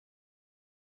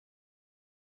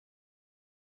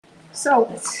So,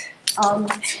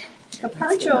 the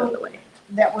poncho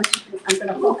that I'm going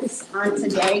to focus on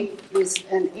today is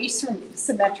an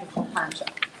asymmetrical poncho.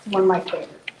 It's one of my favorite.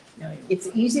 It's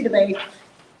easy to make,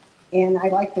 and I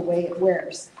like the way it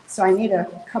wears. So I need a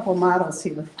couple models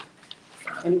here.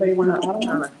 Anybody want a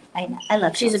model? I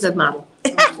love. She's a good model.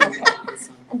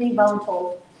 I'm being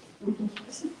voluntold.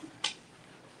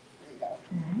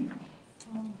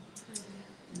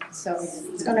 So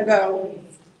it's going to go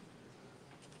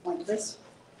like this.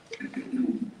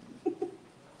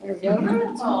 There we go.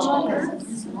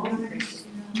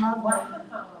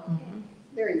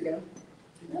 There you go.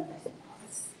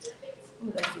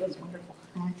 Ooh, that feels wonderful.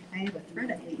 I have a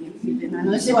thread I hate you didn't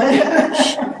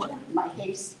understand. My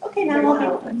case. Okay, now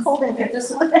I'll get cold in here.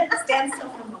 This one. Stand still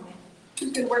for a moment.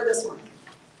 Who's going to wear this one?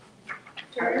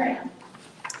 All right.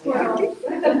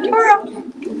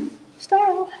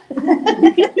 Style.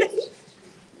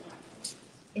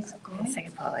 It's The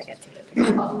second part I get to it.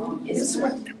 This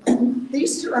one.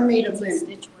 These two are made of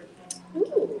linen.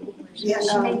 Yeah,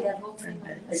 she made that whole thing.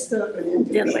 I still put it in.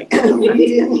 The other way.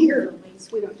 In here.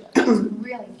 Really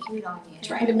cute on you.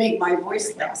 Trying to make my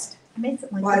voice last. Makes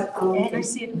it like. But, I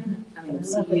see it. I mean,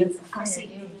 I see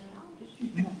you.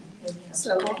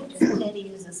 So Daddy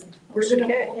uses it.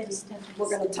 we're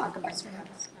gonna talk about that.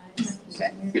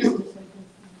 Okay.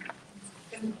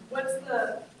 What's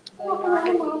the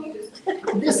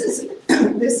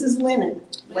This is linen,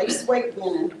 lace weight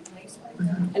linen.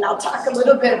 And I'll talk a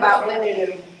little bit about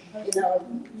linen and, a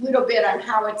little bit on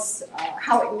how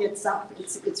it knits up.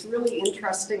 It's really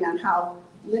interesting on how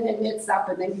linen knits up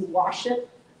and then you wash it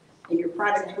and your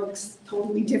product looks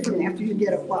totally different after you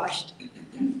get it washed.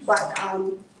 But,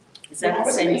 Is that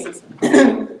the same?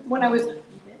 when I was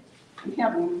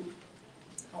having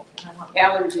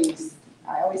allergies,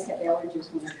 I always have allergies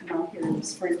when I come out here in the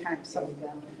springtime, so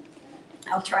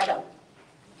I'll try to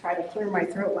clear my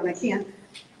throat when I can.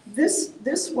 This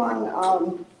one,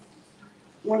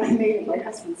 when I made it, my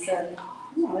husband said,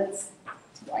 "Oh, it's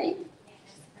white."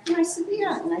 And I said,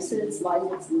 "Yeah." And I said, "It's light,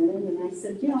 it's linen." And I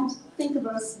said, think of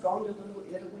us going to Little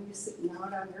Italy, sitting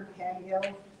out on your patio,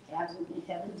 having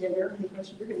dinner. And he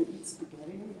goes, "You're going to eat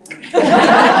spaghetti?"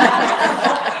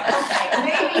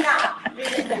 Maybe not.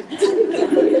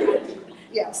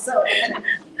 Yeah, so,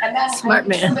 and that's Smart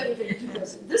man.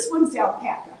 This one's the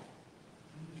alpaca.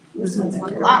 This one's a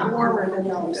lot warmer than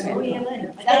those.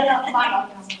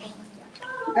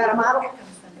 Got a model?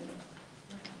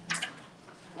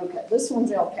 Okay, this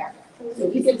one's alpaca. So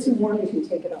if you get too warm, you can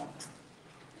take it off.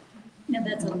 Now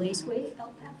that's a lace weight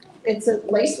alpaca? It's a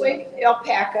lace weight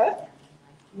alpaca.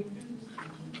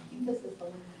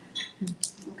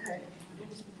 Okay.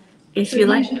 If you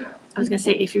like, I was gonna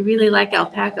say, if you really like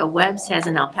alpaca, Webb's has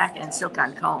an alpaca and silk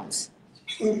on combs.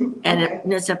 And it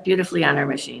knits up beautifully on our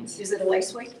machines. Is it a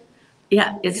lace weight?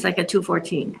 Yeah, it's like a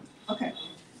 214. Okay.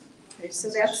 Okay, so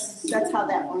that's how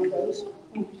that one goes.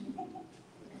 There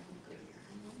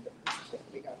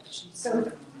we go.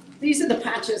 So these are the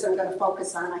patches I'm going to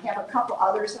focus on. I have a couple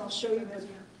others I'll show you, but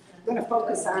I'm going to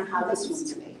focus on how this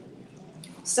one's made.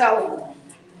 So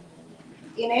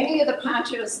in any of the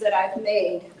ponchos that I've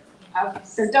made,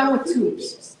 they're done with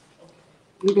tubes.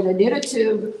 You're going to knit a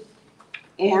tube,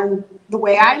 and the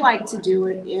way I like to do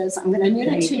it is I'm going to knit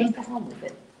a tube,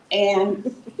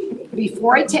 and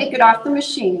before I take it off the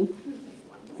machine,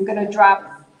 I'm going to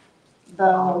drop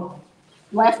the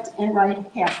left and right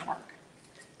half mark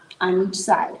on each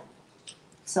side.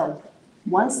 So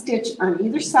one stitch on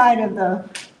either side of the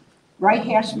right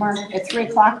hash mark at 3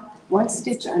 o'clock, one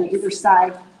stitch on either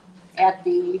side at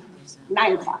the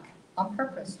 9 o'clock. on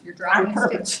purpose? You're On driving.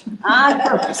 purpose. On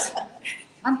purpose.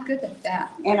 I'm good at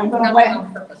that. And I'm going to Not let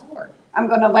on purpose part.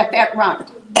 that run.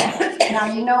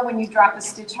 Now when you drop a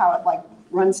stitch how it like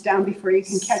runs down before you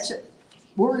can catch it.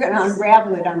 We're going to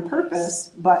unravel it on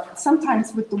purpose, but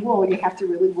sometimes with the wool you have to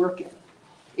really work it.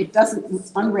 It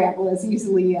doesn't unravel as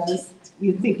easily as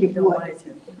you think it would.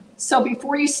 So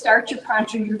before you start your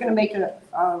poncho, you're going to make a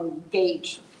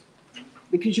gauge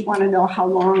because you want to know how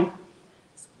long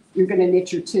you're going to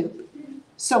knit your tube.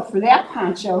 So for that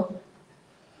poncho,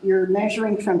 you're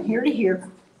measuring from here to here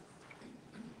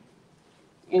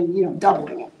and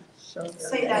doubling it.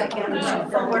 Say that again.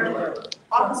 From where to where?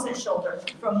 Opposite shoulder.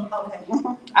 From, okay.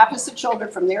 Opposite shoulder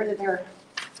from there to there.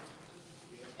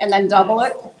 And then double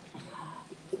it.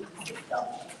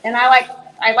 And I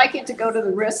like it to go to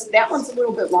the wrist. That one's a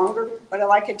little bit longer, but I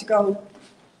like it to go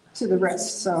to the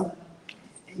wrist. So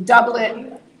double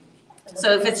it.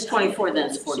 So if it's 24, then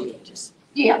it's 40 inches.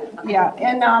 Yeah.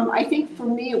 And I think for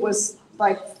me it was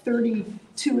like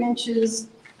 32 inches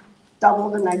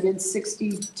doubled, and I did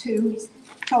 62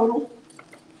 total.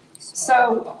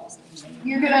 So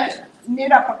you're gonna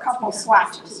knit up a couple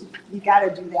swatches. You gotta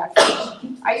do that first.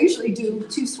 I usually do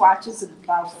 2 swatches of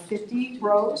about 50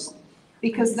 rows,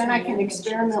 because then I can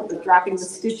experiment with dropping the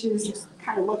stitches,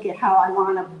 kind of look at how I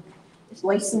wanna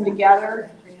lace them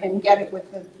together and get it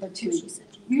with the 2.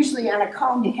 Usually on a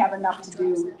cone, you have enough to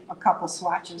do a couple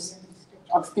swatches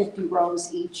of 50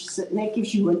 rows each, so and that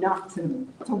gives you enough to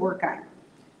work on.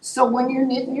 So when you're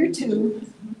knitting your 2,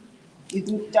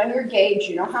 you've done your gauge,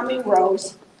 you know how many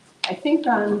rows. I think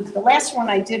on, the last one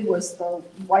I did was the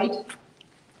white.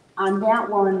 On that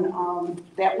one,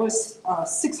 that was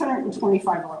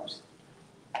 625 rows.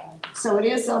 So it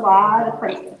is a lot of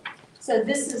cranking. So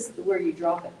this is where you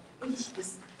drop it.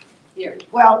 This- Here.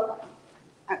 Well,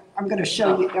 I'm gonna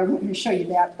show you, I'm gonna show you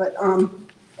that, but,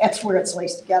 that's where it's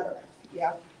laced together,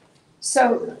 yeah.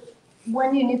 So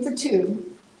when you knit the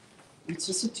 2, it's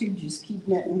just a tube, you just keep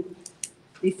knitting.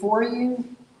 Before you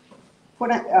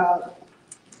put on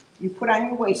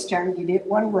your waist yarn, you knit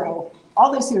 1 row.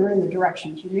 All these are in the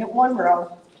directions. You knit 1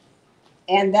 row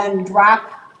and then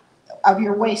drop of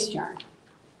your waist yarn.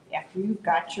 After you've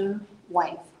got your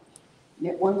length,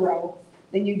 knit 1 row,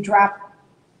 then you drop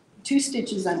 2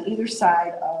 stitches on either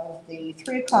side of the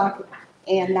 3 o'clock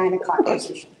and 9 o'clock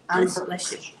position. On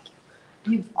purpose.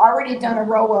 You've already done a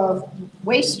row of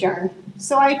waist yarn,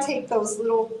 so I take those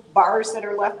little bars that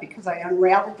are left because I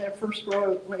unraveled that first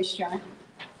row of waist yarn,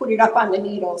 put it up on the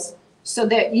needles so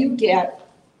that you get,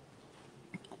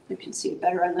 you can see it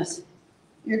better on this,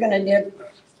 you're gonna knit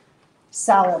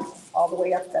solid all the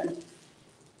way up then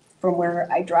from where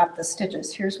I dropped the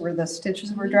stitches. Here's where the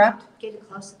stitches were dropped. Get it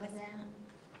close up with that.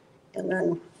 And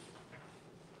then,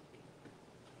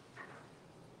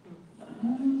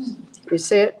 you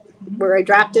see it, where I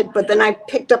dropped it, but then I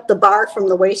picked up the bar from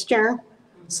the waist yarn,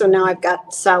 so now I've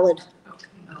got solid.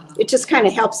 It just kind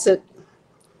of helps it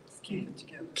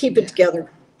keep it together,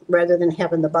 rather than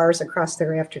having the bars across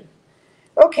there after.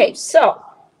 Okay, so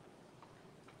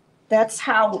that's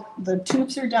how the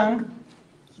tubes are done.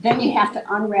 Then you have to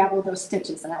unravel those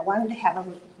stitches, and I wanted to have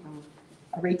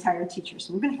a retired teacher,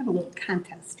 so we're gonna have a little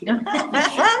contest here.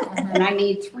 And I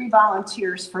need 3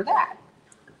 volunteers for that.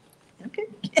 Okay.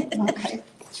 Okay.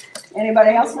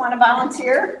 Anybody else want to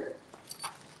volunteer?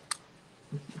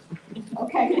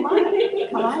 Okay,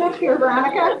 come on up here,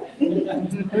 Veronica.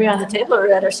 Are we on the table or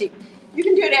at our seat? You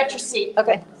can do it at your seat.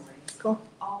 Okay, cool.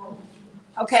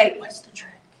 Okay.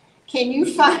 Can you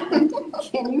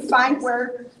find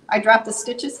where I dropped the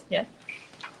stitches? Yeah.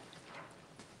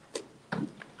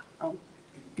 Oh,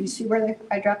 do you see where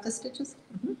I dropped the stitches?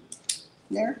 Mhm.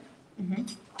 There?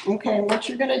 Okay, and what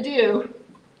you're gonna do,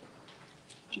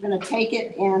 you're gonna take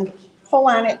it and pull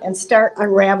on it and start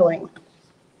unraveling.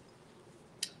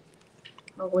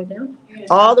 All the way down?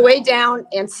 All the way down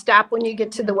and stop when you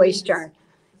get to the waist yarn.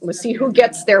 We'll see who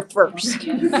gets there first.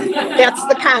 That's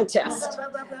the contest.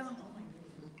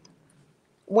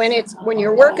 When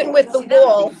you're working with the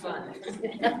wool,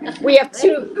 we have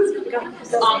 2.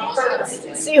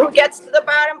 See who gets to the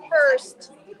bottom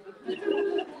first.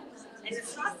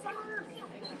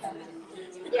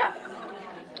 Yeah.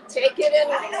 Take it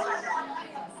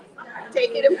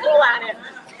and pull on it.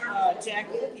 Oh,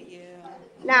 Jackie, look at you.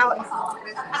 Now,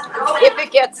 if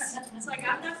it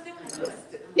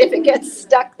gets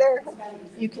stuck there,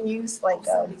 you can use like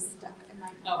a,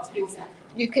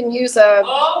 you can use a.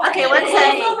 Okay, one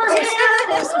second.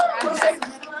 One second.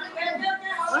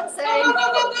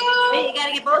 Wait, you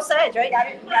gotta get both sides, right? Got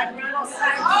it, got it.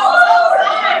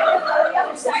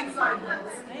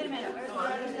 Wait a minute, where's the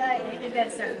other side? You did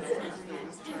that second.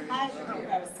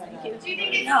 Do you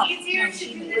think it's easier to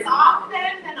do this off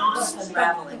than on?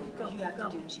 Unraveling.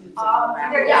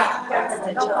 Yeah.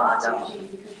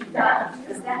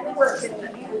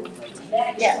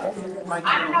 Yeah. I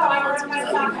don't know, I work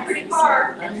myself pretty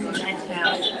hard.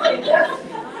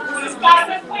 Just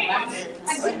gotta wait.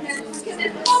 Is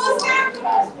it almost there?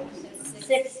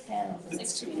 6 pounds.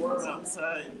 It's too warm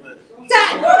outside, but.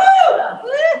 Done. Woo!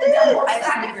 I have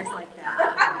sneakers like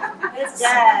that. It's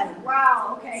done.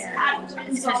 Wow, okay. It's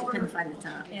because you couldn't find the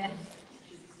top. Yeah.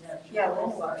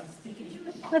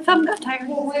 My thumb got tired.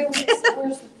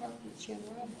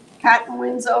 Cotton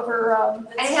wins over,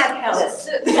 I have pellets.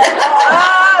 See,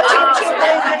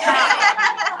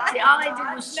 all I did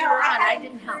was sure on, I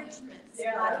didn't help.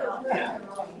 There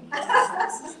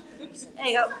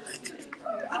you go.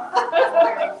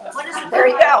 What is it? there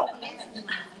you go.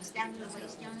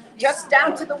 Just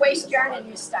down to the waist yarn and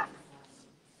you stop.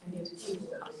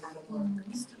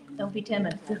 Don't be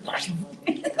timid.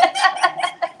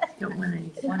 Don't want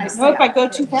any. What if I go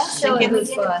too fast? Show It it gets-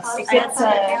 who's boss. it gets,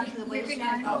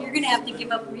 You're gonna have to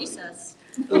give up recess.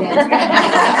 I'm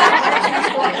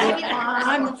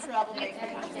the troublemaker.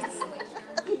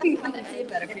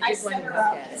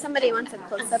 Somebody wants a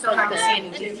close up of this.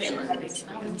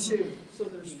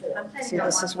 See,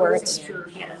 this is where it's,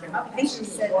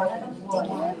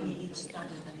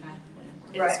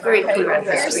 It's very clear on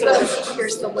this.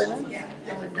 here's the linen.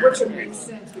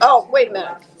 Oh, wait a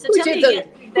minute. So Who tell did me the, again,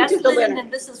 that's did the linen linen?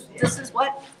 and this is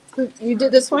what? You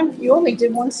did this one? You only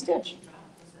did one stitch.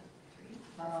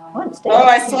 Oh,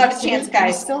 I still have a chance,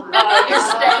 guys. Still?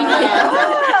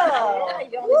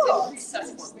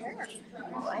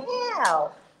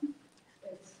 Wow.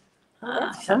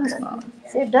 Ah, so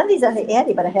See, I've done these on the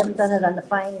Addy, but I haven't done it on the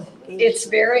fine gauge. It's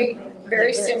very,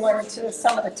 very similar to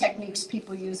some of the techniques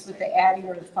people use with the Addy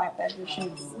or the flatbed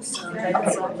machines.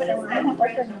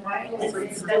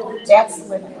 That's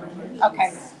linen.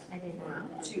 Okay.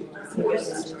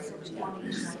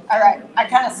 All right, I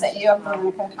kind of set you up,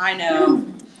 Veronica. I know,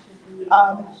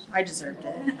 Um, I deserved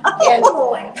it.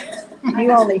 and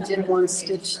you only did one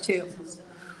stitch too.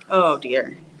 Oh,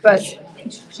 dear. But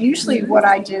usually what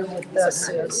I do with this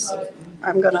is,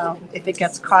 I'm gonna, if it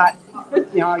gets caught,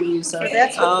 I'll use it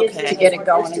to get it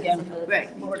going again. right.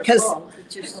 Because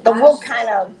the wool kind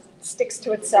of sticks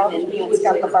to itself, and it's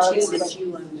got the barbs.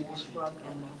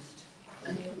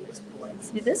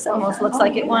 See, this almost looks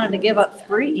like it wanted to give up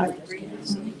 3.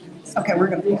 Okay, we're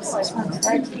gonna fix this one.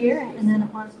 Right here, and then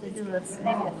it wants to do this,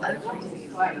 maybe a 3.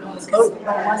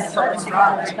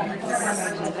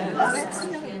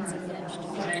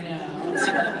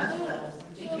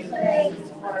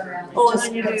 Oh, and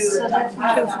then you do 2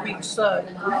 from each side.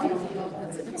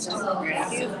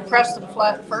 You press them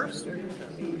flat first, or?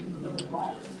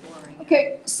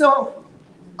 Okay, so,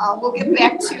 we'll get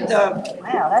back to the,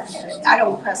 Wow, that's I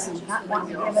don't press them. not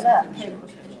wanting to give it up.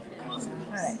 All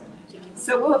right.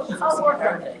 So I'll work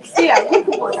on it. Yeah, we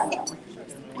can work on it.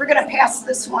 We're gonna pass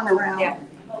this one around.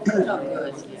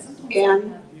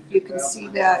 And you can see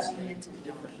that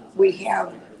we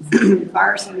have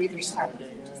bars on either side.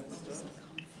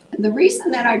 And the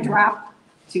reason that I drop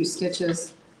 2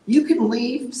 stitches, you can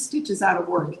leave stitches out of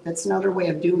work. That's another way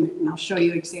of doing it, and I'll show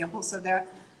you examples of that.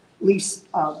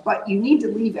 But you need to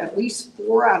leave at least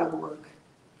 4 out of work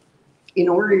in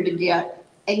order to get,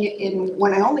 and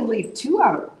when I only leave 2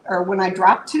 out of, or when I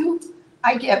drop 2,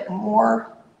 I get more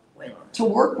to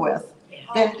work with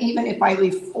than even if I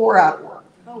leave 4 out of work.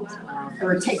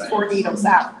 Or take 4 needles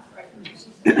out.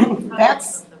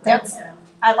 That's,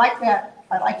 I like that.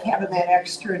 I like having that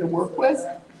extra to work with.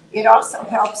 It also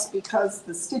helps because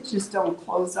the stitches don't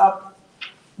close up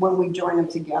when we join them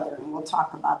together, and we'll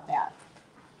talk about that.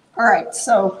 All right,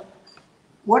 so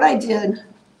what I did,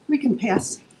 we can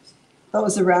pass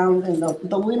those around, and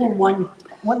the linen one,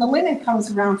 when the linen comes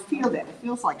around, feel that. It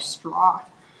feels like straw,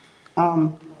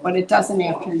 but it doesn't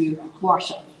after you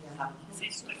wash it.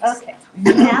 Okay,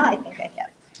 now I think I have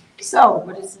it.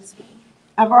 So,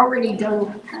 I've already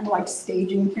done kind of like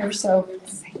staging here, so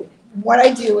what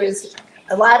I do is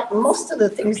most of the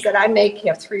things that I make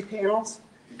have 3 panels.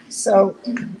 So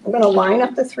I'm gonna line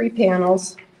up the 3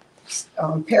 panels,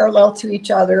 parallel to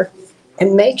each other,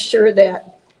 and make sure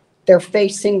that they're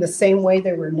facing the same way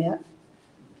they were knit.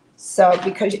 So,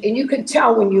 and you can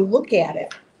tell when you look at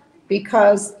it,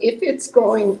 because if it's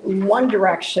going in one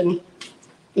direction,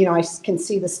 I can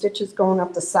see the stitches going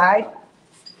up the side.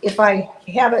 If I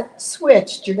have it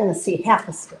switched, you're gonna see half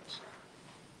a stitch.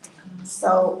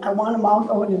 So I want them all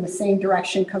going in the same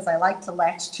direction because I like to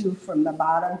latch 2 from the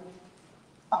bottom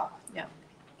up. Yeah.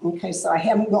 Okay, so I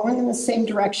have them going in the same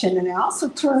direction, and I also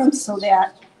turn them so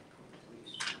that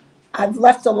I've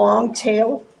left a long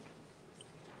tail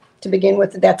to begin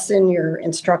with. That's in your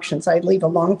instructions. I leave a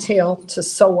long tail to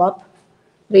sew up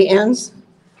the ends.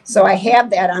 So I have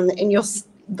that on, and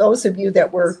those of you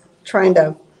that were trying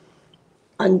to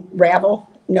unravel,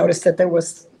 notice that there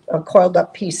was a coiled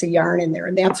up piece of yarn in there,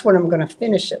 and that's what I'm going to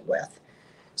finish it with.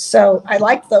 So I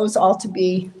like those all to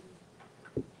be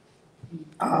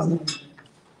on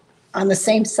the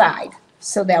same side,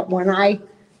 so that when I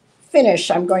finish,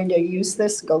 I'm going to use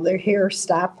this, go there, here,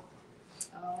 stop,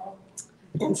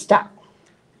 and stop.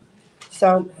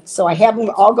 So I have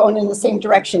them all going in the same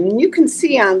direction, and you can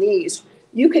see on these,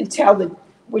 you can tell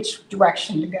which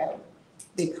direction to go,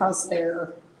 because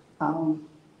they're,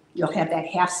 you'll have that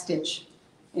half stitch.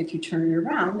 If you turn it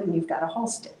around, then you've got a whole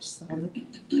stitch. So,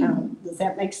 does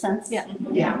that make sense? Yeah.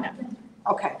 Yeah.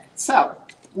 Okay, so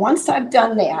once I've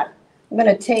done that, I'm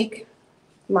gonna take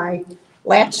my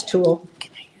latch tool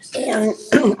And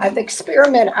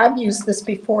I've used this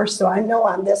before, so I know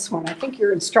on this one, I think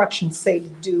your instructions say to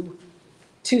do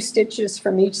 2 stitches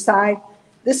from each side.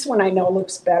 This one I know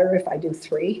looks better if I do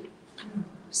 3.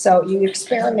 So you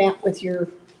experiment with your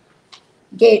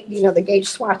gauge, the gauge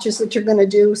swatches that you're gonna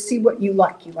do, see what you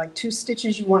like. You like 2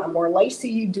 stitches, you want it more lacy,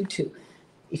 you do 2.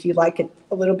 If you like it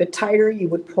a little bit tighter, you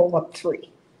would pull up 3.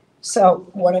 So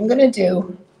what I'm gonna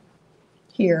do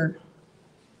here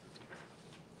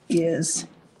is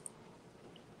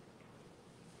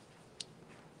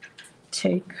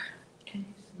take,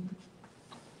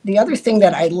 the other thing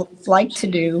that I like to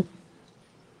do,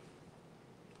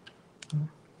 all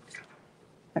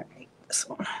right, this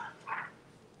one.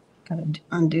 Gotta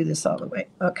undo this all the way.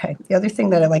 Okay, the other thing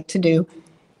that I like to do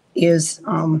is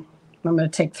I'm gonna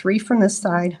take 3 from this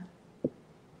side,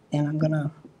 and I'm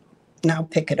gonna now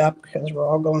pick it up because we're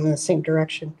all going in the same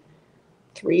direction.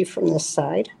 3 from this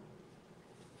side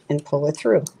and pull it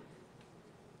through.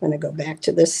 I'm gonna go back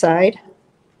to this side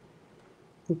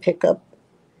and pick up.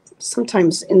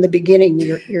 Sometimes in the beginning,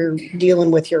 you're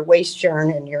dealing with your waste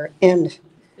yarn and your end.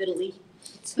 Italy.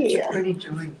 Yeah. Pretty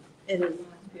joint. It is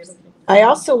beautiful. I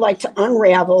also like to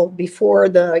unravel before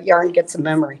the yarn gets a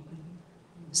memory,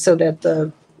 so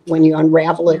that when you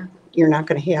unravel it, you're not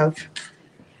going to have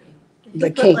the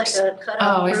If you put kinks. like a Oh, cutout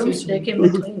I see what you broomstick in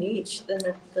between each, then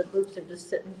the loops are just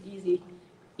sitting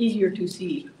easier to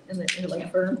see, and they're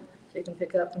like firm, so you can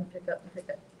pick up and pick up and pick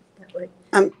up that way.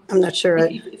 I'm not sure.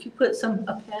 If you put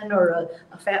a pen or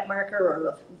a fat marker or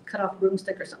a cut off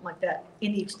broomstick or something like that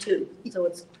in each tube, so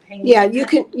it's hanging. Yeah, you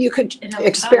could It helps.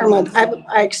 experiment.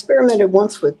 I experimented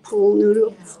once with pool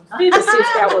noodles to see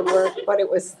if that would work, but it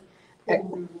was,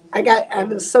 I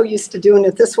was so used to doing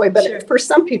it this way, but Sure. for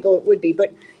some people it would be.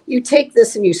 But you take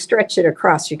this and you stretch it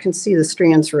across, you can see the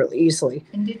strands really easily.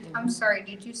 And I'm sorry,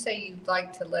 did you say you'd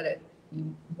like to let it,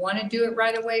 you want to do it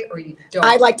right away or you don't?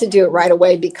 I like to do it right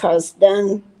away because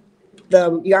then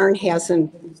the yarn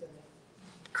hasn't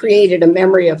created a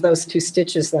memory of those 2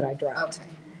 stitches that I dropped. Okay.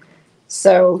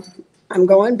 So I'm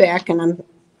going back and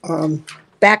I'm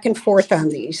back and forth on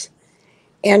these.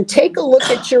 And take a look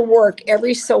at your work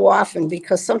every so often,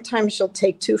 because sometimes you'll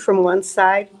take 2 from one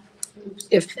side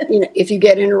if you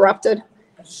get interrupted,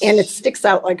 and it sticks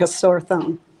out like a sore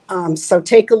thumb. So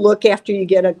take a look after you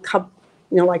get a cup,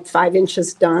 like 5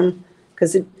 inches done,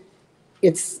 because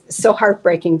it's so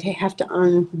heartbreaking to have to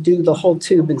undo the whole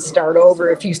tube and start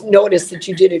over if you notice that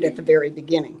you did it at the very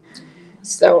beginning.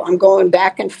 So I'm going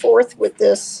back and forth with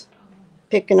this,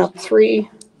 picking up 3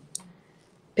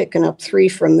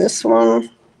 from this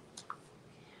one.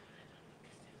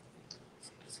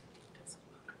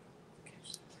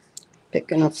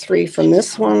 Picking up 3 from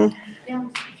this one.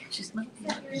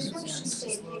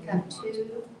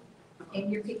 And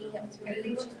you're picking up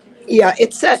 3. Yeah,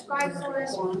 it said,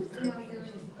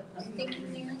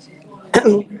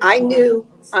 I knew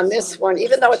on this one,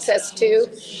 even though it says 2,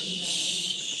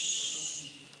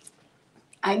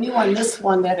 I knew on this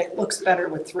one that it looks better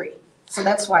with 3. So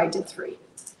that's why I did 3.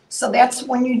 So that's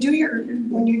when you do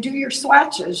your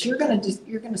swatches, you're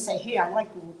gonna say, hey, I like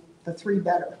the 3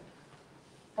 better.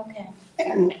 Okay.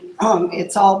 And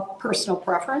it's all personal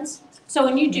preference. So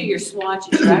when you do your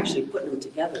swatches, you're actually putting them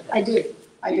together. I do.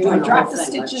 I You're doing the drop whole the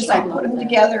thing, right? stitches, I put them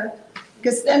together,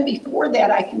 because then before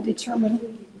that, I can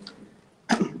determine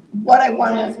what I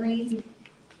want to,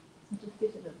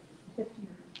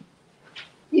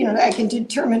 I can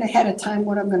determine ahead of time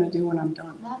what I'm going to do when I'm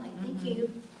done. Thank you.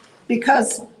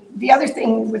 Because the other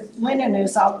thing with linen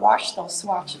is I'll wash those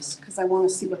swatches, because I want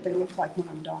to see what they look like when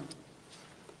I'm done.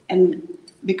 And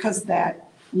because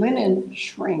that linen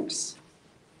shrinks,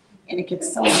 and it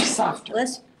gets so much softer.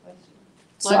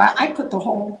 So I put the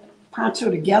whole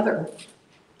poncho together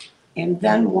and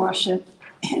then wash it.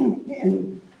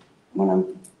 And when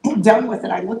I'm done with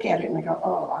it, I look at it and I go,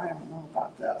 oh, I don't know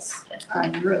about this. I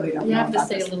really don't You know have to about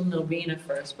say a this. little novena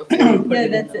first before you put Yeah, it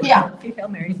in that's the. it. Yeah. Hail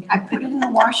Mary. I put it in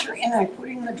the washer and I put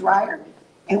it in the dryer.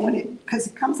 And because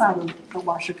it comes out of the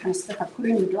washer kind of stiff, I put it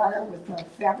in the dryer with a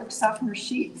fabric softener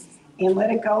sheet and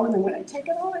let it go. And then when I take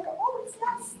it out, I go, oh, it's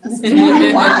nice. This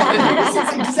is what I want. This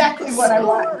is exactly what I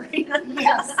want.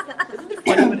 Yes.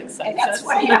 And that's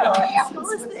what happens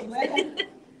with the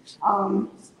linen.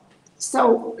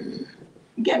 So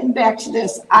getting back to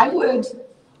this, I would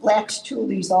latch 2 of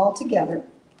these all together.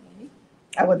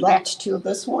 I would latch 2 of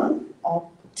this one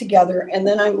all together, and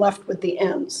then I'm left with the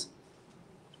ends.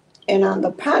 And on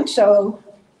the poncho,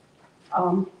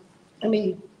 let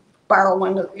me borrow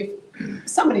one, if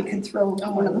somebody could throw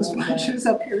one of those ponchos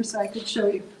up here so I could show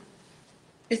you.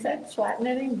 Is that flat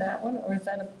knitting, that one, or is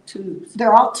that a tubes?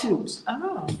 They're all tubes.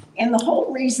 Oh. And the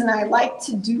whole reason I like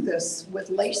to do this with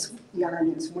lace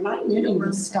yarn is when I'm knitting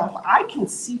this stuff, I can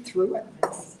see through it.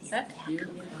 That's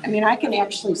beautiful. I mean, I can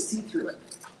actually see through it.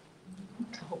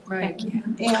 Right.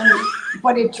 And,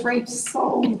 but it drapes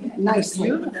so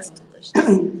nicely.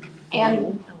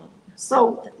 And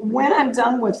so when I'm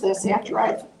done with this, after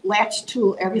I've latch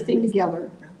tool everything together,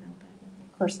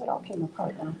 of course, that all came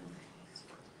apart now.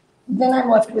 Then I'm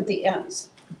left with the ends.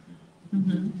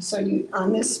 So you,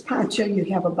 on this poncho, you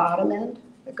have a bottom end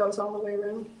that goes all the way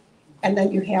around. And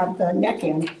then you have the neck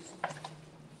end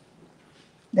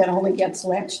that only gets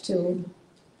latched to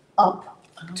up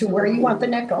to where you want the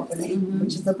neck opening,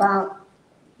 which is about,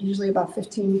 usually about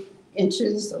 15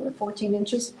 inches or 14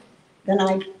 inches. Then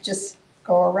I just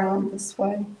go around this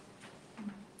way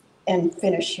and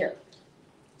finish here.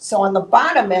 So on the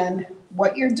bottom end,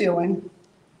 what you're doing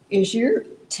is you're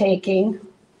taking,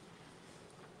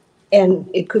 and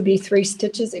it could be 3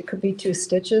 stitches, it could be 2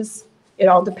 stitches. It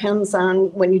all depends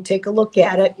on when you take a look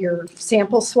at it, your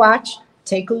sample swatch,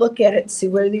 take a look at it, see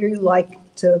whether you like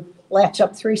to latch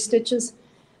up 3 stitches.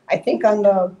 I think on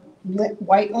the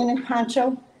white linen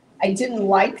poncho, I didn't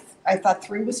like, I thought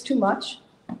 3 was too much,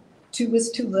 2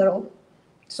 was too little.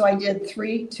 So I did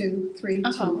 3, 2, 3,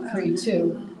 2, 3,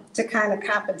 2 to kind of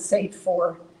compensate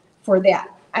for that.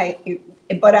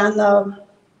 But on the,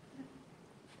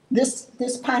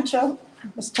 this poncho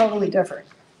was totally different.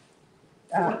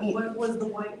 What was the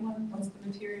white one? What's the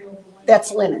material of the white?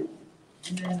 That's linen.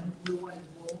 And then the blue one is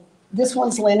wool? This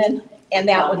one's linen and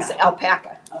that one's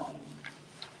alpaca.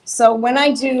 So when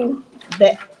I do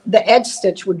the edge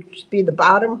stitch would be the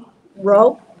bottom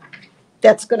row,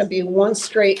 that's going to be 1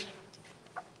 straight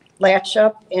latch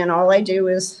up, and all I do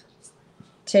is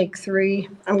take 3,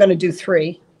 I'm going to do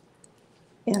 3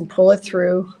 and pull it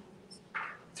through,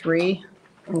 3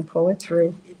 and pull it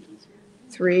through,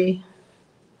 3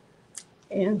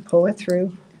 and pull it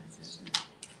through,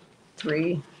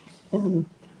 3 and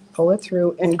pull it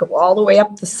through, and go all the way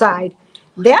up the side.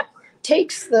 That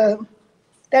takes the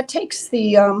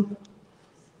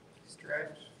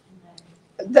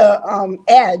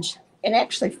edge and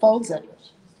actually folds it.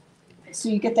 So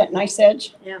you get that nice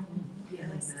edge.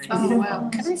 Oh, wow.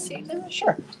 Can I see that?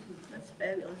 Sure. That's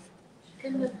fabulous.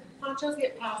 Can the ponchos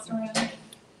get passed around?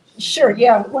 Sure,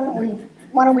 yeah. Why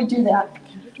don't we do that?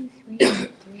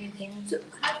 So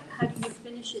how do you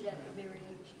finish it at the very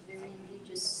end? You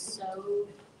just sew?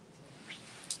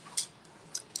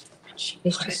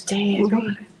 It's just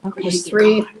staying. Okay. There's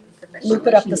 3, loop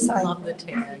it up the side. Love the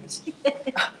tags.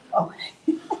 Oh,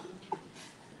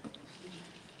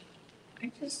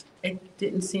 It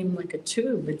didn't seem like a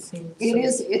tube, it seemed.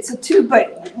 it's a tube,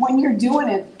 but when you're doing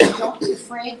it, don't be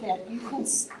afraid that you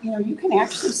can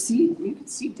actually see, you can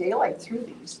see daylight through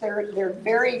these. They're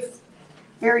very,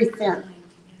 very thin,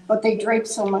 but they drape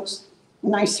so much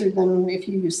nicer than if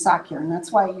you use sock yarn.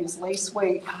 That's why I use lace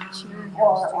weight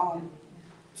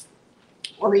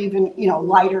or even,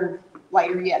 lighter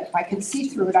yet. If I can see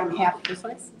through it, I'm happy.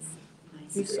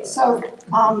 So,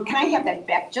 can I have that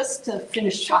back just to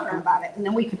finish talking about it, and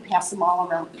then we can pass them all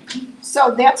around.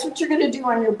 So that's what you're gonna do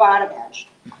on your bottom edge.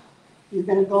 You're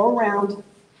gonna go around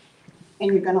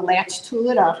and you're gonna latch tool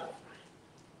it up.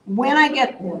 When I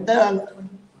get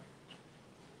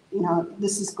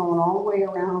this is going all the way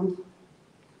around,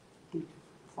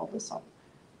 pull this up,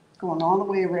 going all the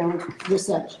way around this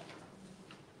edge.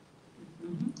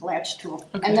 Latch tool.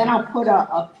 And then I'll put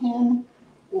a pin,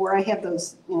 or I have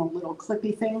those, little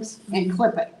clippy things, and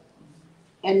clip it.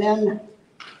 And then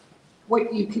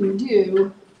what you can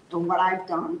do, or what I've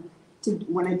done,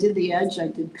 when I did the edge, I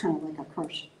did kind of like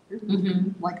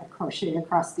a crochet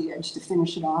across the edge to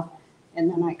finish it off.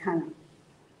 And then I kind of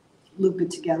loop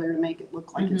it together to make it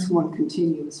look like it's one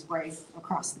continuous braid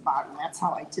across the bottom. That's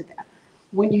how I did that.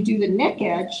 When you do the neck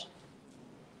edge,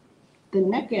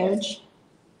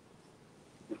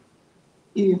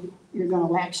 you're going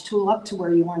to latch tool up to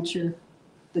where you want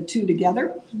the 2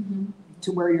 together,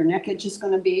 to where your neck edge is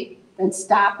going to be. Then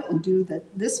stop and do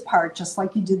this part just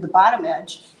like you did the bottom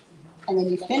edge, and then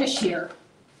you finish here.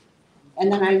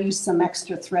 And then I use some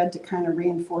extra thread to kind of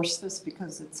reinforce this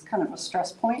because it's kind of a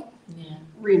stress point. Yeah,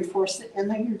 Reinforce it, and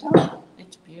then you're done.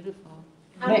 it's beautiful.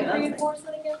 How do you reinforce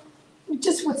it again?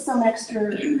 Just with some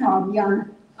extra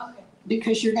yarn, Okay.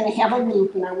 because you're going to have a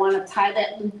loop, and I want to tie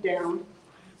that loop down.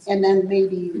 And then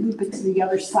maybe loop it to the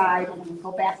other side and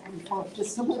go back and forth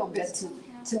just a little bit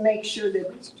to make sure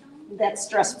that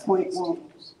stress point won't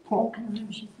pull.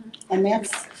 And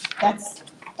that's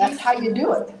how you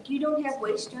do it. You don't have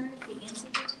waist yarn at the ends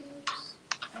of the tubes?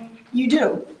 You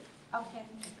do. Okay.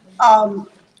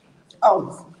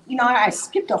 Oh, you know, I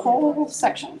skipped a whole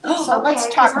section, so let's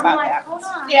Okay, 'cause talk I'm about like, that. hold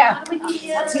on, Yeah. how do we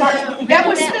get Let's the- talk- that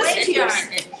was that this waist year. yarn?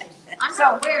 I'm So-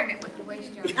 not wearing it with the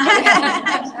waist yarn.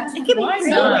 Why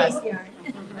not?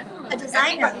 A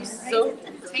designer. So,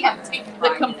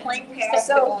 the complaint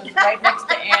So- is right next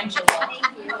to Angela.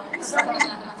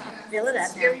 Feel it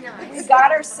out Very there. We nice.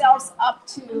 got ourselves up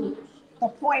to the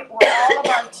point where all of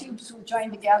our tubes were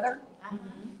joined together.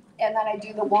 And then I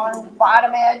do the one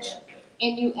bottom edge,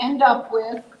 and you end up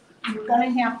with, you're gonna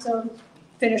have to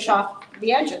finish off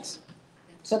the edges.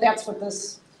 So that's what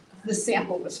this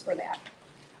sample was for that.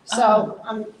 So,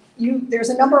 there's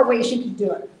a number of ways you can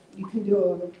do it. You can do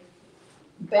a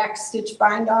back stitch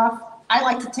bind off. I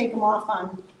like to take them off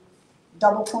on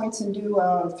double points and do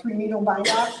a 3-needle bind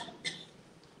off.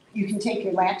 You can take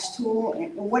your latch tool,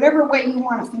 and whatever way you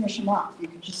want to finish them off. You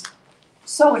can just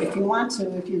sew it if you want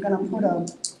to. If you're gonna put a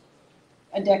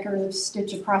decorative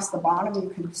stitch across the bottom, you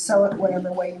can sew it whatever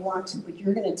way you want to, but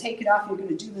you're gonna take it off, you're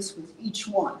gonna do this with each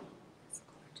one.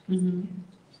 Then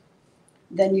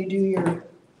you do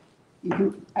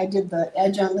I did the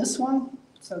edge on this one,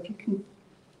 so if you can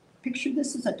picture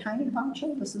this as a tiny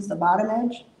poncho, this is the bottom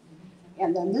edge.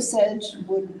 And then this edge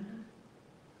would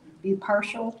be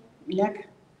partial neck.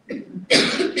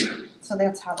 So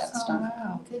that's how that's done.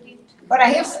 Wow. But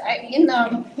in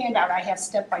the handout, I have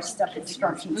step-by-step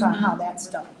instructions on how that's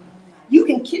done. You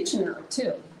can Kitchener it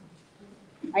too.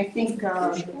 I think,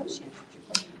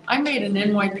 I made an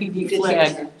NYPD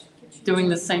flag doing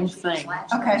the same thing,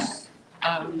 okay,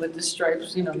 with the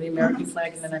stripes, you know, the American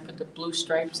flag, and then I put the blue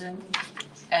stripes in.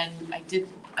 And I did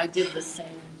the same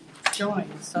join,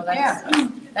 so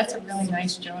that's a really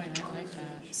nice join, I like that.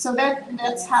 so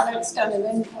that's how that's done, and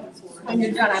then when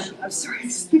you're done, I'm sorry, I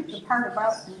skipped the part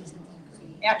about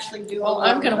actually doing. Well,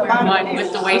 I'm gonna the wear bottom. mine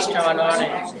with the waist drawn on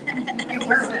it. You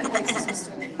wear it.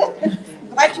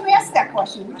 Glad you asked that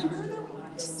question. Would you?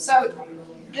 So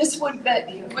this would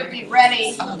be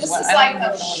ready, this is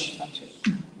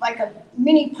like a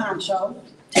mini poncho.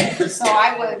 So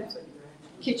I would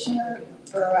Kitchener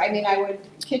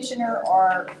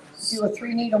or do a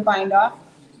 3-needle bind off.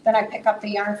 Then I pick up the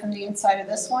yarn from the inside of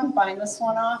this one, bind this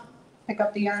one off, pick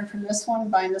up the yarn from this one,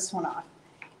 bind this one off.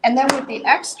 And then with the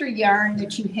extra yarn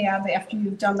that you have after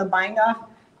you've done the bind off,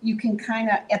 you can kind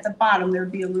of, at the bottom,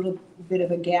 there'd be a little bit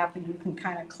of a gap, and you can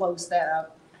kind of close that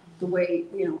up the way,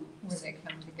 Where they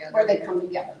come together. where they come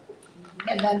together.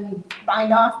 And then you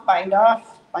bind off, bind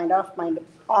off, bind off, bind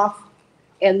off.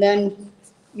 And then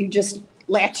you just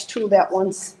latch tool that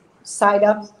one side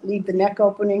up, leave the neck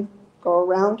opening, go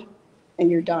around, and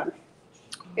you're done.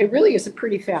 It really is a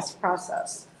pretty fast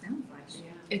process.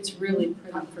 It's really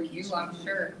pretty. For you, I'm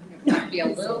sure. It might be a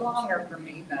little longer for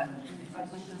me, but.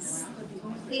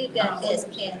 You got this,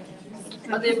 Ken.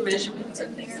 Are there measurements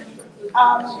in there?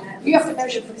 You have to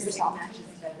measure for yourself.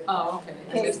 Oh, okay. I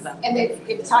Okay, missed that. and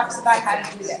it talks about how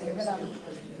to do that. You're gonna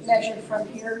measure from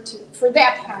here to, for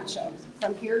that poncho,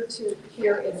 from here to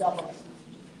here and double it.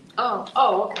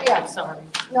 Oh, okay, Yeah. I'm sorry.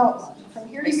 No, from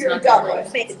here to It's here, not double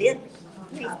it. Make a bid.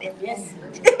 Make a bid. Yes.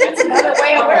 That's another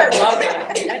way of Oh, I working. love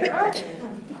it.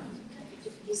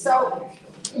 So,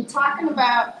 in talking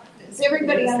about, does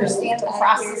everybody understand the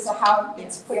process of how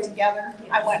it's put together?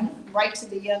 I went right to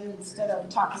the end instead of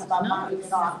talking about binding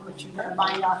it off, but you're gonna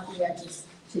bind off the edges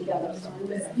together.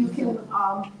 You can,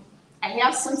 I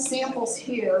have some samples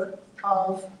here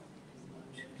of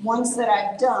ones that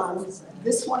I've done.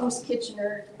 This one was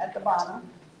Kitchener at the bottom.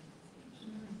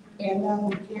 And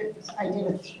then I did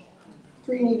a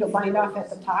 3-needle bind off at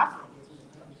the top.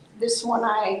 This one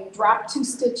I dropped 2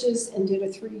 stitches and did a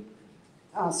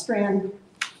 3-strand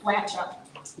latch up.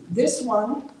 This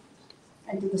one,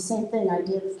 I did the same thing. I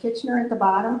did Kitchener at the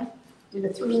bottom, did a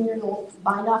 3-needle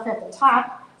bind off at the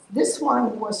top. This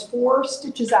one was 4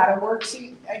 stitches out of work.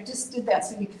 See, I just did that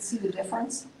so you could see the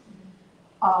difference.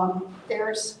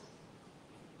 There's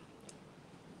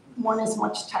one is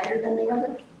much tighter than the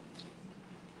other.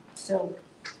 So,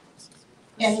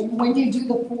 and when you do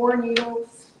the 4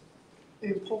 needles,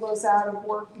 you pull those out of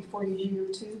work before you do your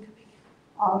tube.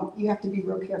 You have to be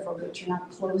real careful that you're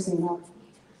not closing up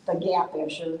the gap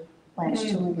as you're latch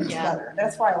tooling it together.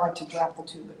 That's why I like to drop the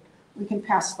tube. We can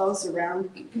pass those around.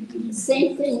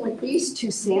 Same thing with these 2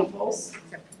 samples.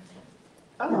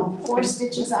 4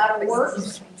 stitches out of work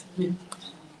and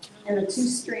a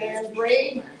 2-strand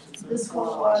braid. This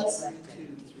one was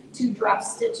 2 drop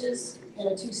stitches and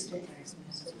a 2-strand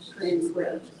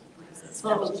braid.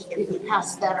 So you can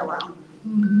pass that around.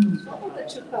 And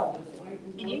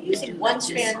you're using one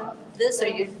strand this, or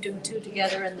you do 2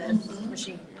 together in the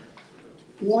machine?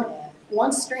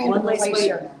 One strand One of the lace lace weight.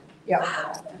 yarn.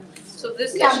 Yeah. So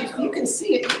this Yeah, you can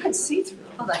see it, you can see through.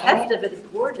 Oh, the heft of it is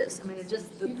gorgeous. I mean, it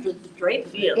just, the drape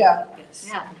feel. Yeah,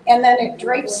 Yeah, and then it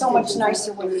drapes so much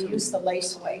nicer when you use the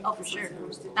lace weight. oh, for sure.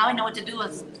 Now I know what to do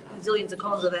with zillions of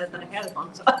cones of that I had it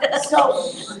on, so. So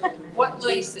What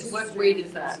lace, what weight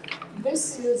is that?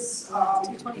 this is,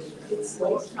 220. it's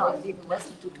lace. No, it's even less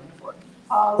than 224.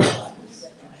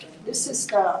 This is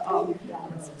the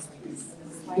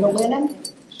linen,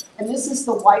 and this is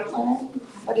the white linen,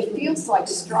 but it feels like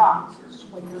straw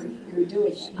when you're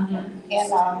doing it.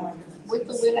 And with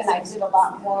the linen, I did a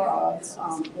lot more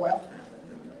oil,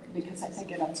 because I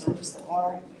think it absorbs the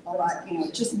oil a lot, you know,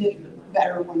 it just knit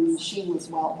better when the machine was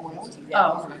well oiled.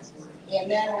 Oh, okay. And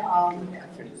then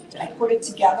I put it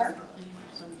together,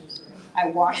 I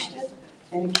washed it,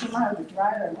 and it came out of the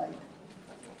dryer like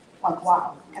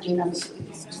wow. I mean, it's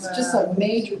just a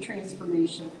major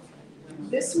transformation.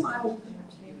 This one,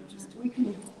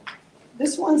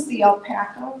 this one's the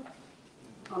alpaca.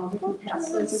 We can pass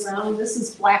those around. This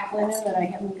is black linen that I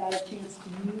haven't got a chance to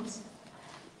use.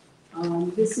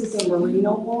 This is a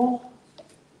merino wool,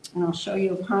 and I'll show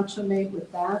you a poncho made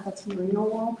with that. That's merino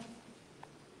wool.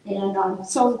 And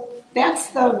so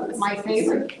that's my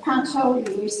favorite poncho,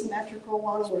 the asymmetrical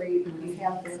one where you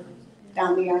have the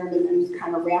down the arm and then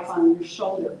kind of wrap on your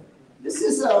shoulder. This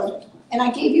is and I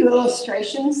gave you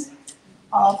illustrations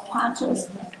of ponchos.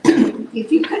 If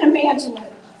you can imagine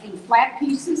it in flat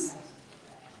pieces,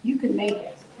 you can make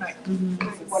it. Right.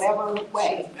 Whatever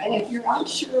way. And if you're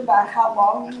unsure about how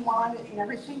long you want it and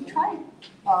everything, try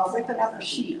ripping up a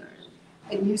sheet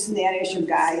and using that as your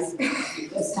guide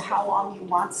as to how long you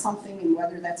want something and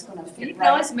whether that's going to You fit can right.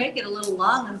 always make it a little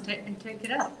long and take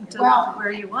it up until Well,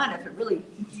 where you want, if it really,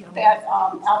 you know. That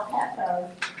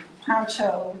alpaca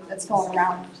poncho that's going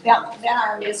around, that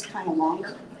arm is kind of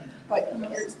longer, but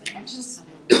you're just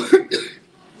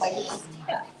like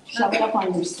shove it up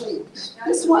on your sleeve.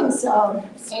 This one's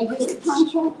angular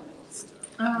poncho,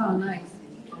 Oh, nice.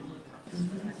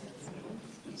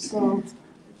 so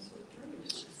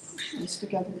it's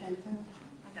together like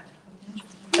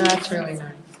that. That's really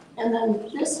nice. And then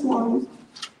this one,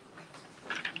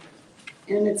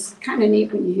 and it's kind of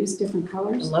neat when you use different I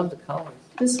colors. love the colors.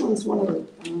 This one's one of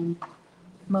the,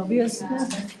 Mobius.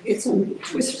 it's a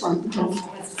twist front.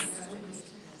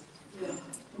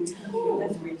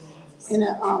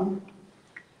 And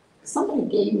somebody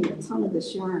gave me a ton of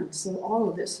this yarn, so all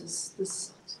of this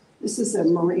is a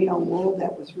merino wool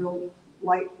that was real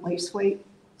light lace weight,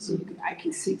 so I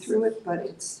can see through it, but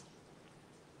it's,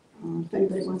 if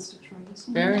anybody wants to try this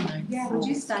one. Very nice. Yeah, would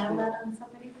you style that on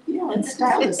somebody? Yeah, let's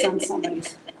style this on somebody.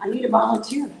 I need a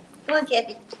volunteer. Come on,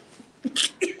 Kathy.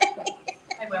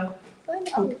 I will.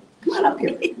 Come on up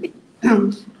here.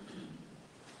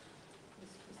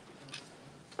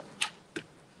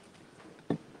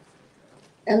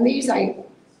 And these I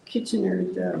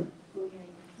kitchenered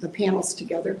the panels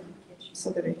together so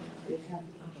that I have.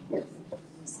 Here.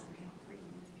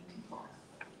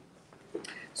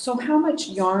 So how much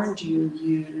yarn do you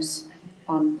use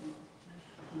on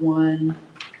one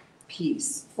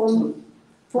piece?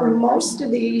 For most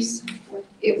of these,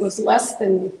 it was less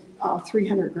than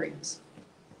 300 grams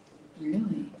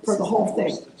Really? for the whole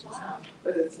thing.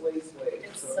 But it's lace weight.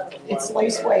 It's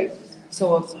lace weight.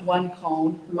 So of one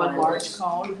cone, one large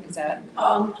cone, is that?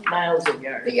 Miles of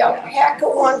yarn. The alpaca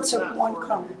one took 1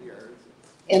 cone,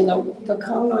 and the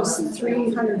cone was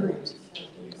 300 grams.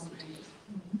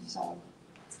 So,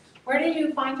 Where did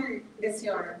you find this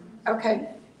yarn? okay.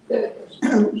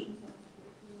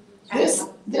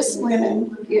 This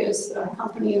linen is a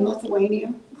company in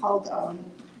Lithuania called,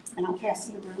 and I'll pass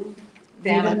it around.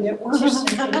 Dana. Knitworks.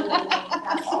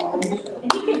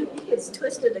 It's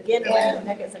twisted again around the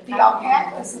neck. It's like, The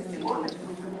alpaca is if you want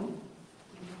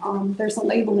it. There's a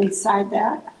label inside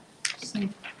that, so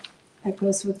that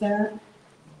goes with that.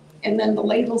 And then the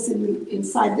labels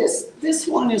inside this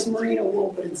one is merino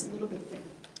wool, but it's a little bit thicker.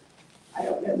 I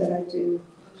don't know that I'll do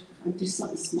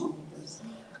something small with this,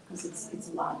 because it's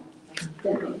a lot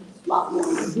thinner, a lot more.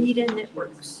 Vita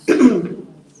Knitworks.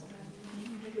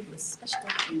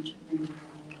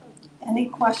 Any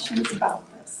questions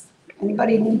about this?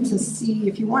 Anybody need to see,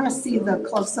 if you want to see the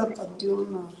close-up of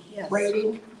doing the Yes.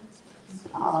 braiding?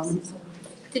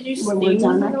 Did you When we're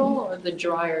steam done, it all, or the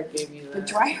dryer gave you The that?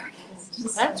 dryer. is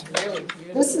just- That's really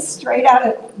beautiful. This is straight out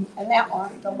of, and that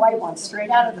one, the white one, straight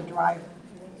out of the dryer.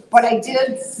 But I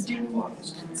did do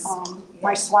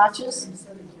my swatches.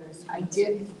 I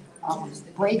did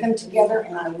braid them together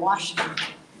and I washed them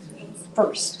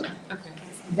first. Okay.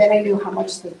 Then I knew how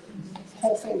much the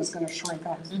whole thing was going to shrink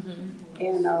up. Mhm.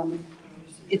 And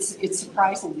it's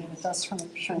surprising that it does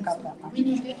shrink up that much. When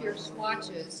you did your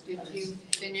swatches, did you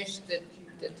finish the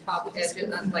top edges,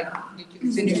 like, did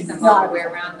you finish them all the way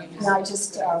around? You And I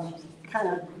just kind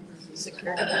of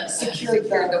secured secured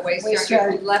the the waist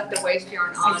yarn, you left the waist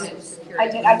yarn on and secured I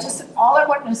it. did, all I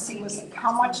wanted to see was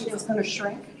how much it was gonna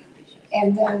shrink,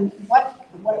 and then what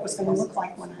it was gonna look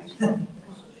like when I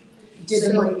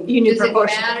did the braiding. You knew Does it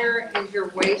proportion. matter, is your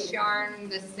waist yarn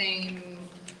the same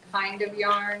kind of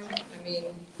yarn? I mean,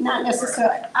 Not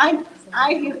necessarily,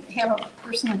 I have a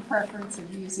personal preference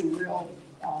of using real,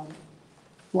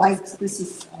 light, this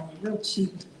is real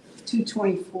cheap,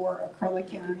 224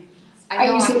 acrylic yarn. I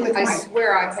know, use it with I my-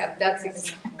 swear I have, that's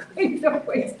exactly the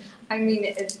waist. I mean,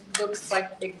 it looks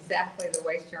like exactly the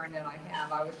waist yarn that I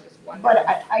have, I was just wondering.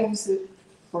 But I use it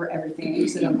for everything, I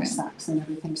use it on my socks and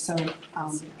everything, so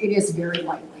it is very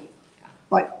lightweight.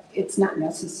 But it's not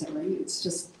necessary, it's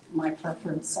just my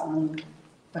preference on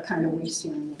the kind of waist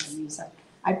yarn that I use.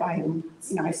 I buy them,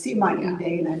 I see them on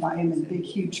eBay and I buy them in big,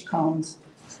 huge cones.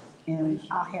 And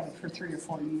I'll have it for 3 or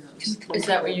 4 years. Is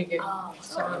that where you get Oh,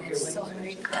 some of your waist?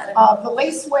 The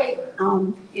lace weight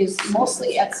is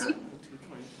mostly Etsy.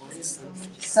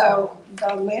 So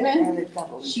the linen,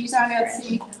 she's on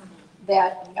Etsy.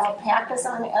 That alpaca's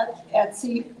on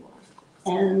Etsy.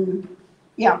 And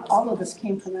yeah, all of this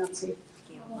came from Etsy.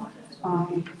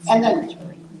 And then,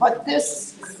 but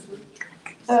this,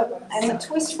 the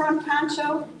twist front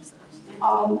poncho,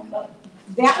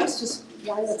 that was just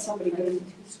yarn that somebody gave me.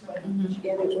 And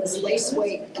it was lace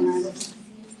weight and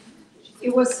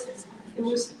it was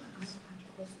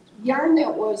yarn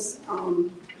that was,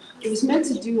 it was meant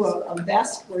to do a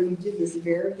vest where you did this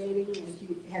variegating, like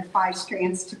you had 5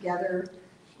 strands together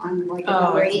on like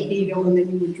a braid needle, and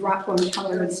then you would drop one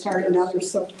color and start another.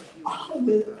 So all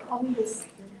this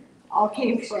all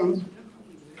came from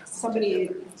somebody,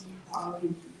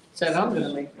 Said I'm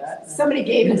gonna make that. somebody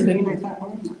gave it to me and I thought,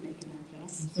 oh, I'm not making that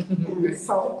vest. And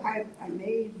so I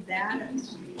made that, and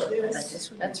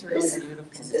this. That's really beautiful.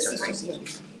 This is my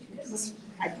gift. This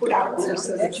I put out there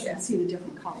so that you can see the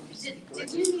different colors.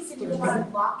 Did you need to do a lot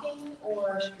of blocking,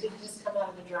 or did it just come out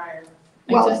of the dryer?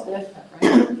 Well, I just did that,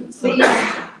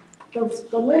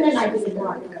 right? the linen I did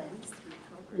not,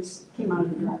 this came out of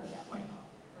the dryer that way.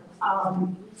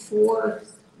 For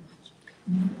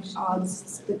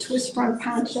the twist front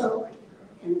poncho,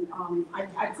 and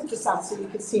I put this out so you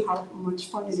can see how much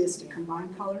fun it is to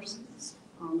combine colors.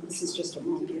 This is just a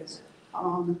one gift.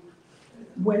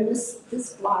 When this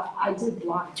block, I did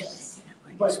block this,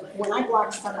 but when I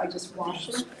block stuff, I just wash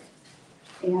it,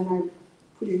 and I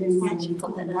put it in my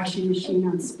washing machine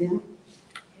on spin,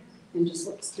 and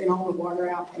just spin all the water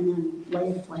out, and then lay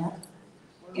it flat.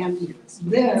 And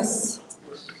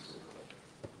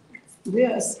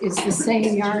this is the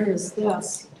same yarn as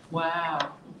this,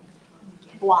 Wow.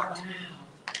 blocked.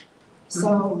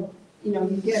 So,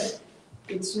 you get,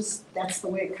 it's just, that's the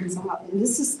way it comes out. And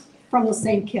this is from the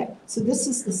same kit. So this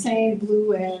is the same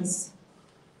blue as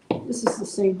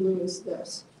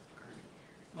this.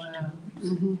 Wow.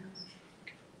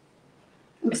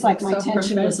 Looks like my So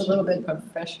tension was a little bit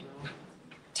professional.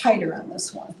 tighter on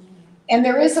this one. And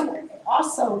there is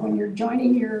also, when you're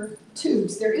joining your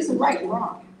tubes, there is a right and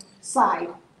wrong side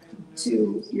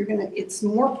to, it's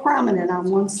more prominent on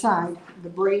one side, the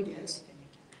braid is.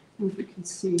 If you can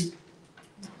see,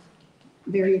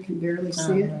 there you can barely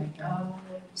see it.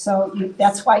 So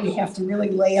that's why you have to really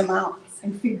lay them out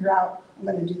and figure out, I'm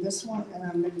gonna do this one and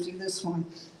I'm gonna do this one,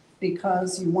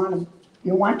 because you want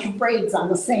your braids on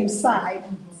the same side.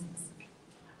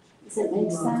 Does that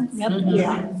make sense? Yep.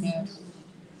 Yeah. Yes.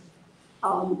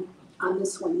 On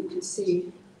this one, you can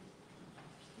see,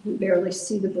 you barely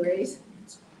see the braids,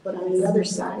 but on the other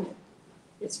side,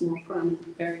 it's more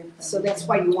prominent. Very. So that's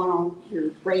why you want all your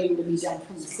braiding to be done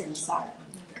from the same side.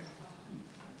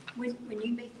 When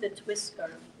you make the twist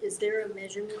scarf, is there a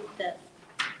measurement that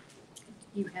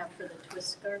you have for the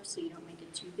twist scarf so you don't make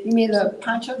it too big? You mean the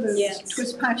poncho, the Yes.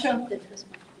 twist poncho? The twist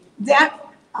one. That,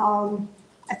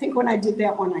 I think when I did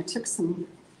that one, I took some,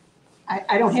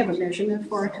 I don't have a measurement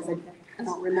for it because I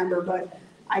don't remember, but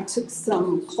I took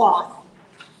some cloth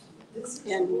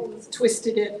and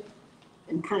twisted it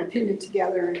and kind of pinned it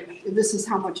together. And this is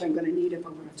how much I'm going to need if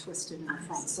I'm going to twist it in the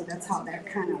front. So that's how that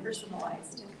kind of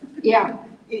personalized. Yeah.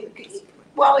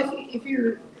 Well, if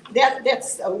you're,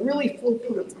 that's a really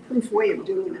foolproof way of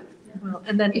doing it. Well,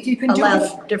 and then If you can do allow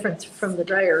it- the difference from the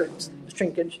dryer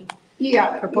shrinkage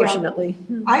Yeah. proportionately.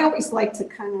 I always like to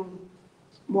kind of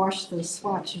wash the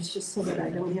swatches just so that I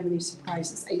don't have any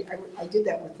surprises. I did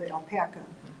that with the alpaca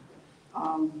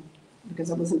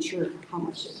because I wasn't sure how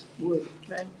much it would.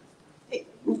 Right.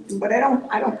 But I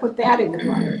don't put that in the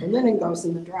dryer. The linen goes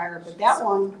in the dryer, but that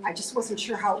one, I just wasn't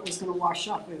sure how it was gonna wash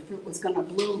up, if it was gonna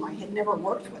bloom. I had never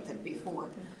worked with it before,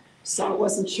 so I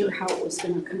wasn't sure how it was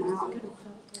gonna come out.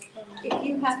 If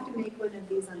you have to make one of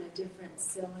these on a different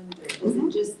cylinder, does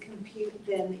it just compute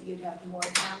then that you'd have more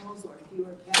panels or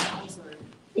fewer panels or?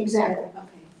 Exactly.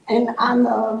 Okay. And on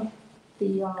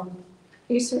the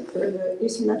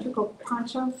asymmetrical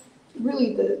poncho,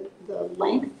 really the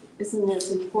length isn't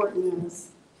as important as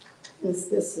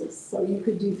this is. So you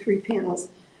could do 3 panels.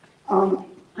 I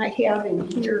have in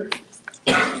here,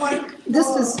 this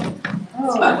is,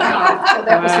 oh, wow.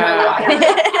 That was my water.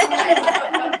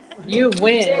 You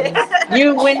win.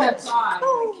 You win the prize.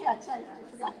 Oh, catch, I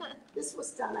forgot. This was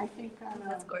done, I think, on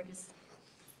That's gorgeous.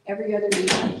 every other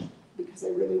needle because I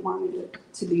really wanted it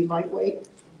to be lightweight.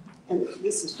 And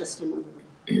this is just another,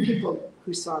 people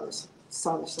who saw this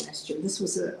last year. This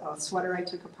was a sweater I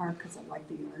took apart because I liked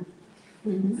the yarn.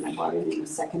 And I bought it in a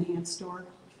secondhand store.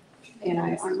 And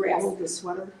I unraveled the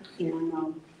sweater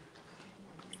and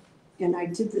I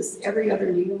did this every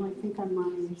other needle, I think on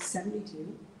my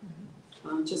 72,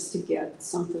 just to get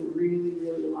something really,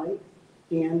 really light.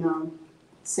 And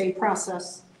same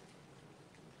process,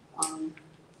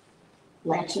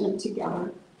 latching them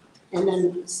together. And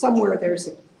then somewhere there's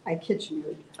I kid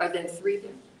you. Are there 3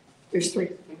 there? There's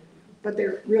 3, but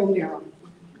they're real narrow.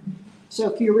 So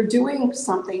if you were doing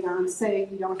something on, say,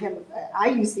 you don't have, I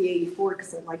use the 84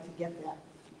 because I'd like to get that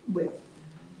width.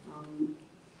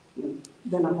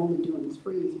 Then I'm only doing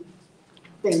 3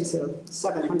 things of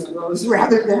 700 rows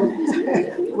rather than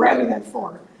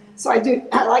 4. So I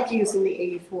like using the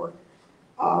 84.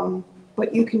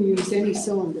 But you can use any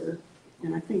cylinder,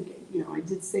 and I think, I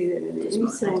did say that in any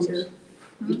cylinder,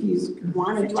 if you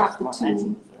want to drop the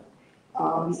 2,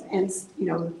 and,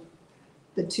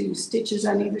 the 2 stitches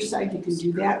on either side, you can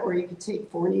do that, or you can take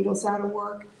 4 needles out of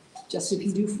work. Just if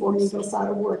you do 4 needles out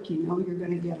of work, you're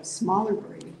going to get a smaller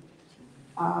braid.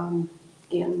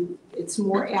 And it's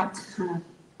more apt to kind of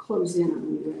close in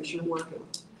on you as you're working.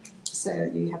 So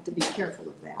you have to be careful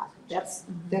of that. That's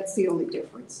the only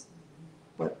difference.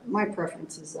 But my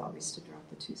preference is always to drop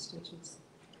the 2 stitches.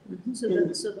 So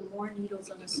the more needles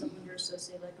on a cylinder, so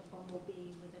say like a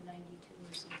bumblebee with a 92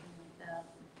 or something like that.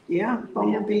 Yeah, you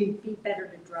would have bumblebee. to be better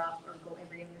to drop or go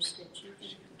every other stitch, you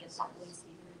think, to get that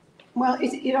lacy. Well,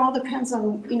 it all depends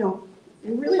on,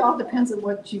 it really all depends on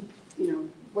what you're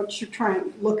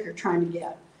trying to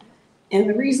get. And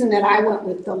the reason that I went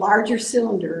with the larger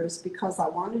cylinder is because I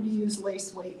wanted to use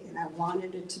lace weight and I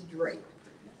wanted it to drape.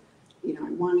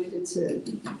 I wanted it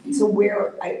to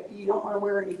wear, you don't want to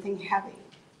wear anything heavy.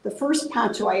 The first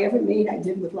poncho I ever made, I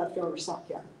did with leftover sock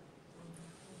yarn.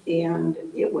 And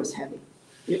it was heavy.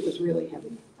 It was really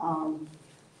heavy.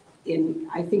 And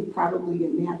I think probably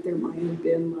in that there might have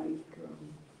been like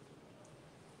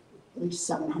at least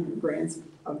 700 grams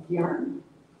of yarn.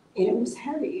 And it was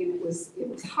heavy and it was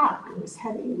hot. It was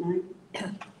heavy and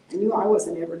I knew I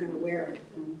wasn't ever going to wear it.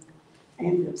 And I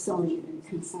ended up selling it in a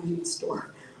consignment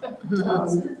store.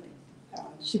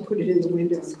 She put it in the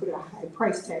window and put a high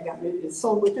price tag on it. It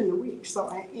sold within a week. So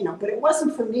but it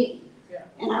wasn't for me.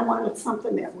 And I wanted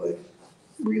something that would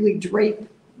really drape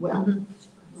well.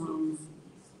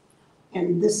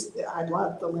 And this, I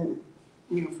love the linen.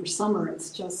 For summer, it's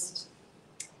just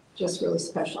really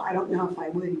special. I don't know if I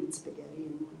would eat spaghetti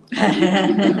anymore.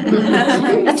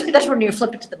 That's when you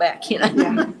flip it to the back,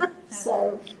 Yeah.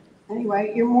 So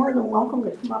anyway, you're more than welcome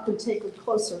to come up and take a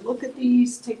closer look at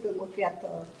these, take a look at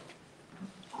the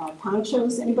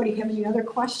ponchos. Anybody have any other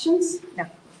questions? No.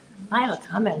 I have a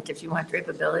comment if you want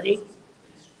drapeability.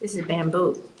 This is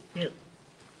bamboo.